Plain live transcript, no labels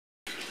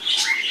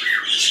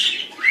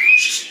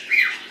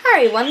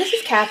Hi everyone, this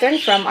is Catherine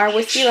from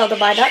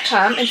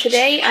ourwhiskeylullaby.com, and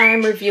today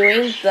I'm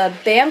reviewing the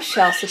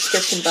Bamshell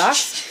Subscription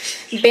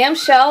Box.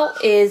 Bamshell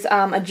is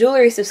a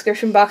jewelry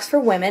subscription box for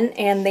women,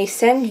 and they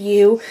send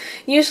you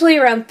usually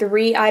around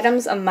 3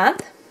 items a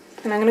month.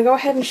 And I'm going to go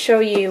ahead and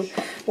show you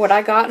what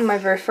I got in my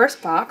very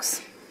first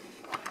box.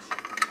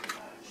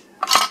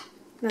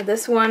 Now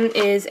this one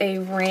is a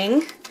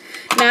ring.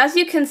 Now as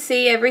you can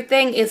see,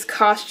 everything is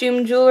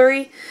costume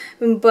jewelry,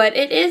 but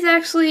it is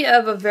actually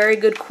of a very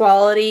good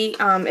quality.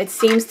 It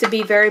seems to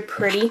be very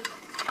pretty.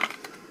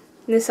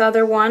 This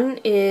other one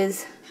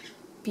is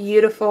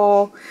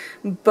beautiful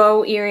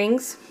bow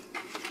earrings.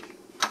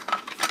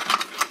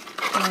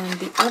 And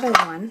the other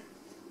one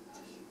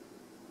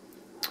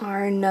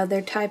are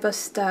another type of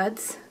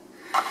studs.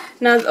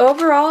 Now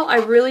overall, I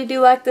really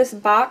do like this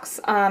box.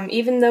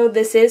 Even though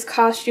this is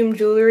costume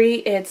jewelry,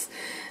 it's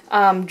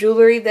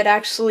jewelry that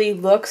actually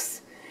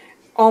looks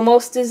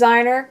almost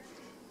designer.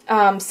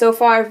 So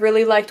far I've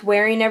really liked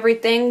wearing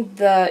everything.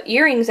 The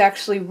earrings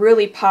actually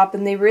really pop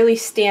and they really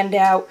stand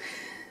out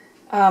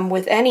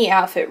with any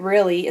outfit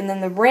really. And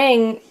then the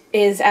ring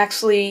is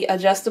actually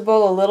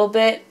adjustable a little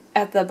bit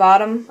at the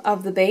bottom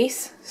of the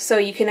base. So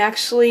you can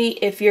actually,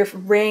 if your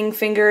ring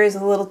finger is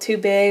a little too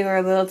big or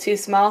a little too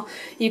small,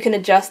 you can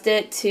adjust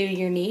it to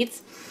your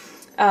needs.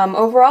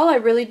 Overall, I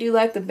really do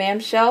like the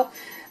Bamshell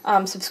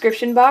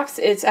subscription box.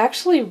 It's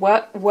actually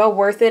well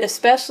worth it,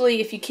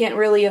 especially if you can't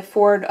really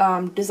afford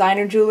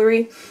designer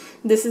jewelry.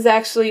 This is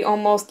actually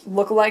almost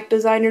look-alike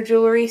designer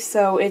jewelry,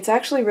 so it's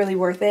actually really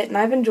worth it, and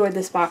I've enjoyed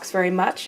this box very much.